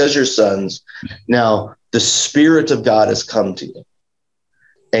sons, now the Spirit of God has come to you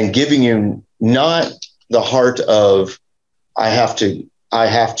and giving you not the heart of I have to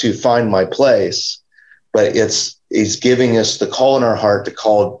find my place, but he's giving us the call in our heart to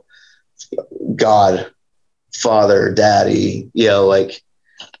call God Father, Daddy, like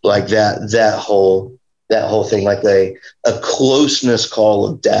that whole thing, like a closeness call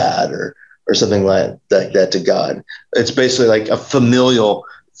of dad or something like that to God. It's basically like a familial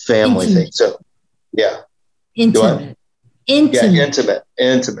family thing. So yeah. Intimate.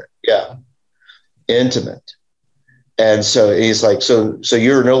 Yeah. Intimate. And so he's like, so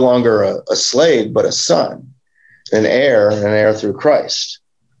you're no longer a slave, but a son, an heir through Christ.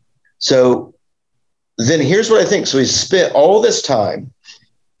 So then here's what I think. So he's spent all this time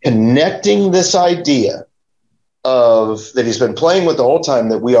connecting this idea that he's been playing with the whole time,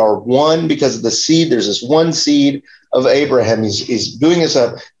 that we are one because of the seed. There's this one seed of Abraham. He's doing this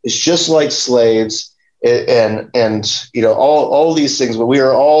up. It's just like slaves and all these things, but we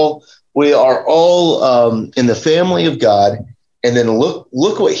are all in the family of God. And then look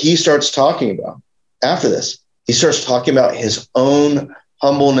what he starts talking about after this. He starts talking about his own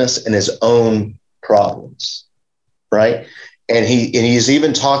humbleness and his own problems, right? And he's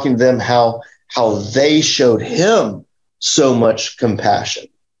even talking to them how they showed him so much compassion.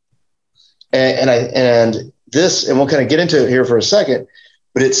 And we'll kind of get into it here for a second,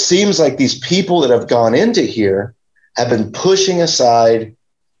 but it seems like these people that have gone into here have been pushing aside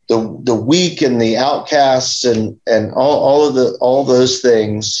the weak and the outcasts and all those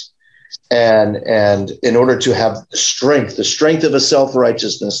things, and in order to have the strength of a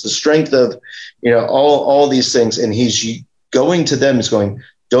self-righteousness, the strength of all these things. And he's going to them, is going,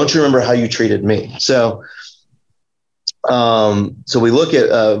 don't you remember how you treated me? So we look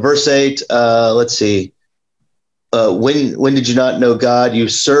at verse 8. Let's see. When did you not know God? You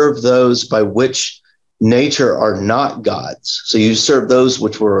serve those by which nature are not God's. So you serve those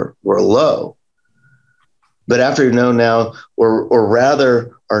which were low. But after you know now, or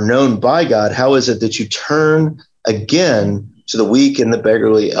rather are known by God, how is it that you turn again to the weak and the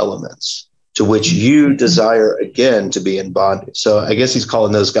beggarly elements, to which you desire again to be in bondage? So I guess he's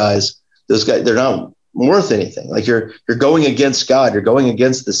calling those guys, they're not worth anything. Like you're going against God. You're going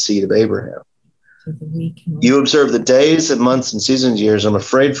against the seed of Abraham. You observe the days and months and seasons, years. I'm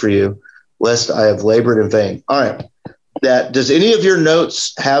afraid for you, lest I have labored in vain. All right. Does any of your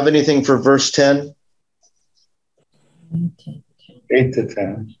notes have anything for verse 10? 8 to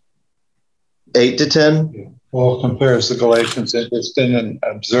 10. 8 to 10? Yeah. Paul compares the Galatians' interest in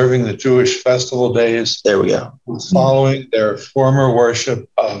observing the Jewish festival days. There we go. Following their former worship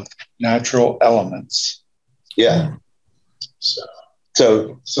of natural elements. Yeah.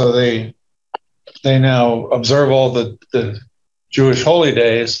 So they now observe all the Jewish holy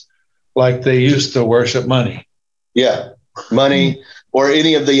days like they used to worship money. Yeah. Money or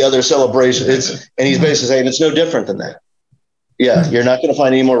any of the other celebrations. And he's basically saying it's no different than that. Yeah. You're not going to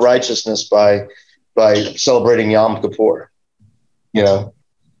find any more righteousness by celebrating Yom Kippur.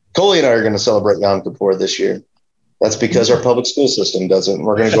 Coley and I are going to celebrate Yom Kippur this year. That's because our public school system doesn't.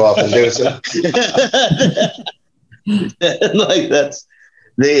 We're going to go off and do it.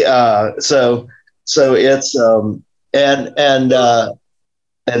 So it's and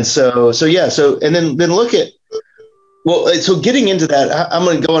then look at, well, so getting into that, I'm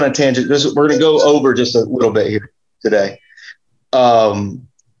going to go on a tangent. We're going to go over just a little bit here today.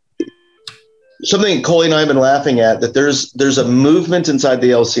 Something Coley and I have been laughing at, that there's a movement inside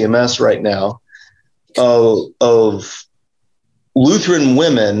the LCMS right now of Lutheran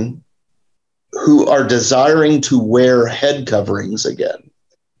women who are desiring to wear head coverings again,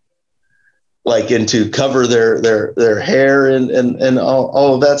 like, and to cover their hair and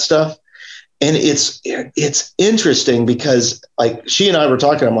all of that stuff. And it's interesting because, like, she and I were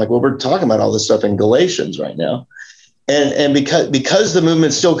talking, I'm like, well, we're talking about all this stuff in Galatians right now. And because the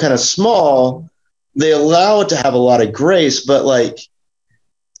movement's still kind of small, they allow it to have a lot of grace, but like,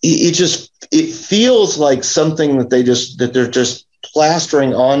 it feels like something that they're just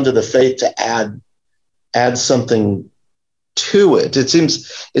plastering onto the faith to add something to it. It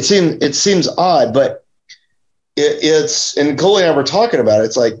seems odd, but it's, and Coley and I were talking about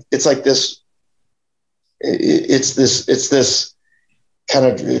it. It's this kind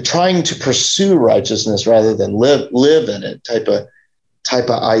of trying to pursue righteousness rather than live in it type of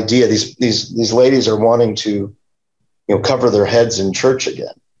idea. These ladies are wanting to, cover their heads in church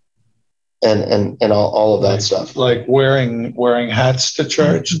again, and all of that stuff. Like wearing hats to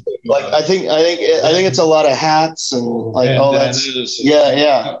church. Like I think it's a lot of hats and like all that.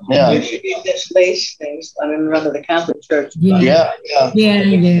 Yeah. There should be this lace things. I remember the Catholic Church. Yeah.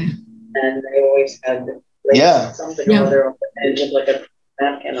 And they always had the lace, something or other, and just like a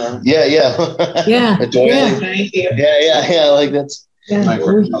napkin or. Yeah. Yeah. Like that's. Like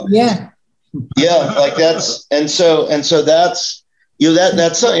that's, and so that's,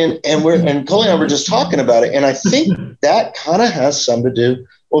 that's something, and Coley and I were just talking about it, and I think that kind of has something to do with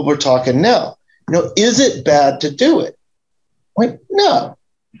what we're talking now. Is it bad to do it? Like, no,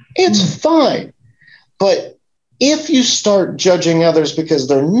 it's fine. But if you start judging others because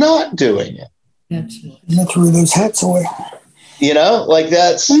they're not doing it, that's where those hats away. Like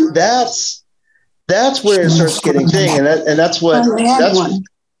that's where it starts getting thing, and that's what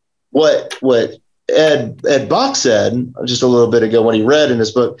Ed Bach said just a little bit ago when he read in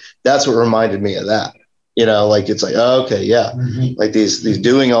his book. That's what reminded me of that. Like it's like, oh, okay, yeah, like these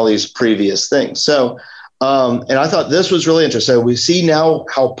doing all these previous things. So, and I thought this was really interesting. So we see now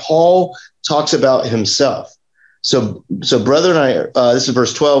how Paul talks about himself. So brethren, this is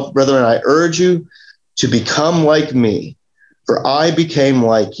verse 12. Brethren, I urge you to become like me, for I became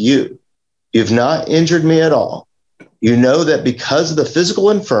like you. You've not injured me at all. You know that because of the physical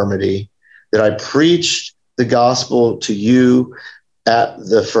infirmity that I preached the gospel to you at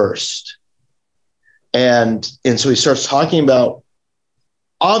the first. And so he starts talking about,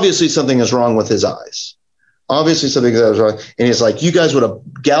 obviously something is wrong with his eyes. Obviously something is wrong. And he's like, you guys would have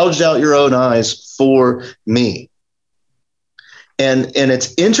gouged out your own eyes for me. And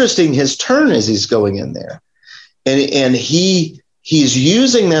it's interesting, his turn as he's going in there. And he's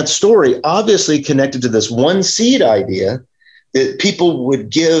using that story, obviously connected to this one seed idea that people would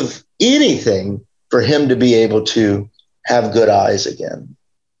give anything for him to be able to have good eyes again,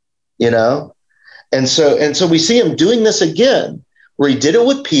 And so we see him doing this again, where he did it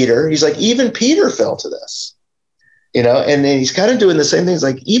with Peter. He's like, even Peter fell to this, and then he's kind of doing the same things.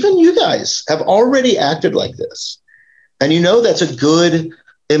 Like, even you guys have already acted like this. And that's a good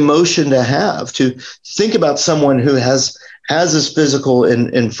emotion to have, to think about someone who has this physical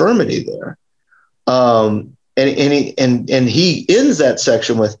infirmity there. And he ends that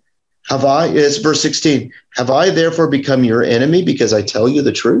section with, it's verse 16, have I therefore become your enemy because I tell you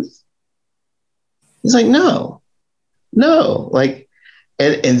the truth? He's like, no, like,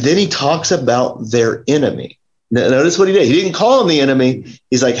 and then he talks about their enemy. Now, notice what he did. He didn't call him the enemy.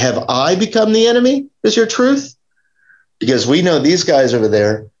 He's like, have I become the enemy? Is your truth? Because we know these guys over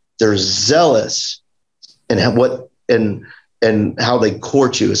there, they're zealous and how they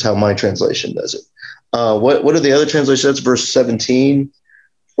court you is how my translation does it. What are the other translations? That's verse 17.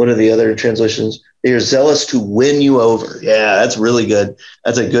 What are the other translations? They are zealous to win you over. Yeah, that's really good.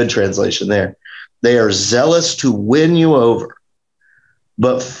 That's a good translation there. They are zealous to win you over,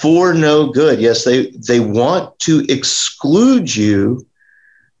 but for no good. Yes, they want to exclude you,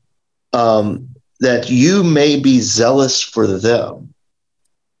 that you may be zealous for them.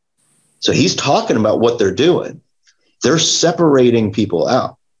 So he's talking about what they're doing. They're separating people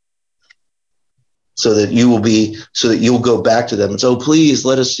out so that you'll go back to them and say, oh, please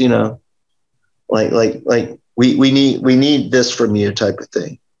let us, like we need this from you type of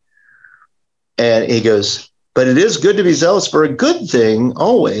thing. And he goes, but it is good to be zealous for a good thing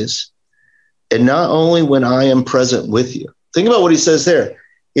always, and not only when I am present with you. Think about what he says there.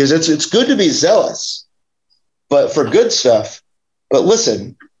 He goes, it's good to be zealous, but for good stuff. But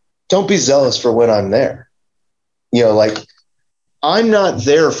listen, don't be zealous for when I'm there. You know, like, I'm not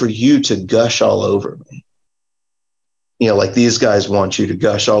there for you to gush all over me. You know, like these guys want you to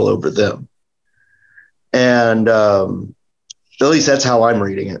gush all over them. And at least that's how I'm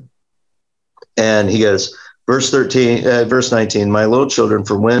reading it. And he goes, verse 19, my little children,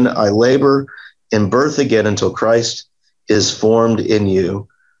 for when I labor in birth again until Christ is formed in you,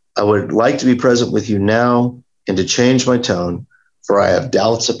 I would like to be present with you now and to change my tone, for I have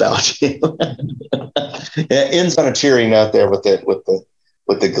doubts about you. It ends on a cheery note there with the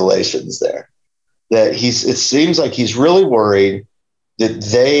Galatians there. That it seems like he's really worried that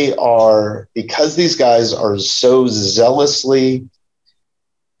they are, because these guys are so zealously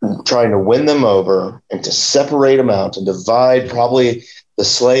trying to win them over and to separate them out and divide probably the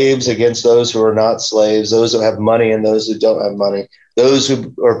slaves against those who are not slaves, those who have money and those who don't have money, those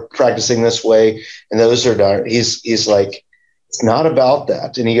who are practicing this way and those who are not. He's like, it's not about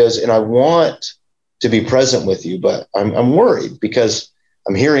that. And he goes, and I want to be present with you, but I'm worried because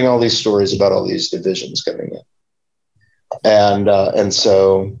I'm hearing all these stories about all these divisions coming in. And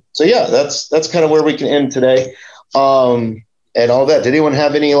so yeah, that's kind of where we can end today. And all that. Did anyone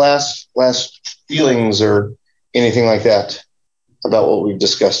have any last feelings or anything like that about what we've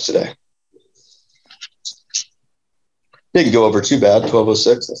discussed today? Didn't go over too bad.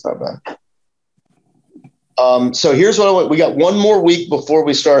 12:06. That's not bad. So here's what we got. One more week before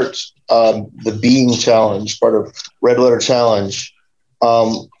we start the Being Challenge, part of Red Letter Challenge.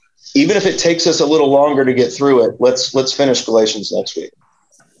 Even if it takes us a little longer to get through it, let's finish Galatians next week.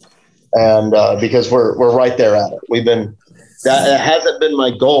 And because we're right there at it. That hasn't been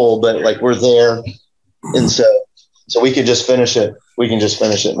my goal, but like we're there. And so we can just finish it. We can just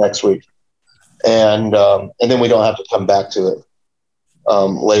finish it next week. And then we don't have to come back to it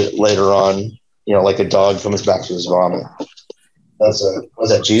later on, you know, like a dog comes back to his vomit. Was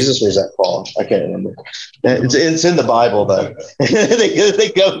that Jesus or is that Paul? I can't remember. It's in the Bible, though.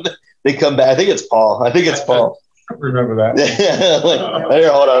 they come back. I think it's Paul. I Remember that.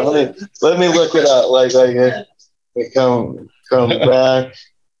 Here, hold on. Let me look it up. Like they come back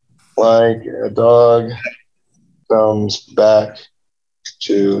like a dog comes back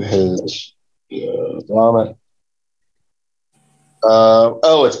to his vomit.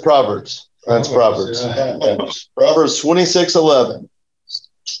 It's Proverbs. That's Proverbs. Yeah. Proverbs 26:11.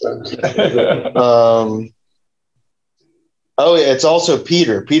 It's also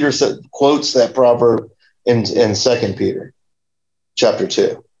Peter. Peter quotes that proverb in 2 Peter chapter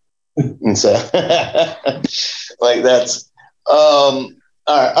 2. And so like that's all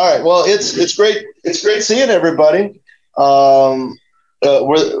right. Well, it's great. It's great seeing everybody. For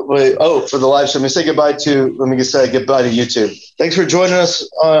the live stream, let me say goodbye to YouTube. Thanks for joining us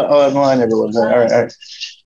online, everyone. All right.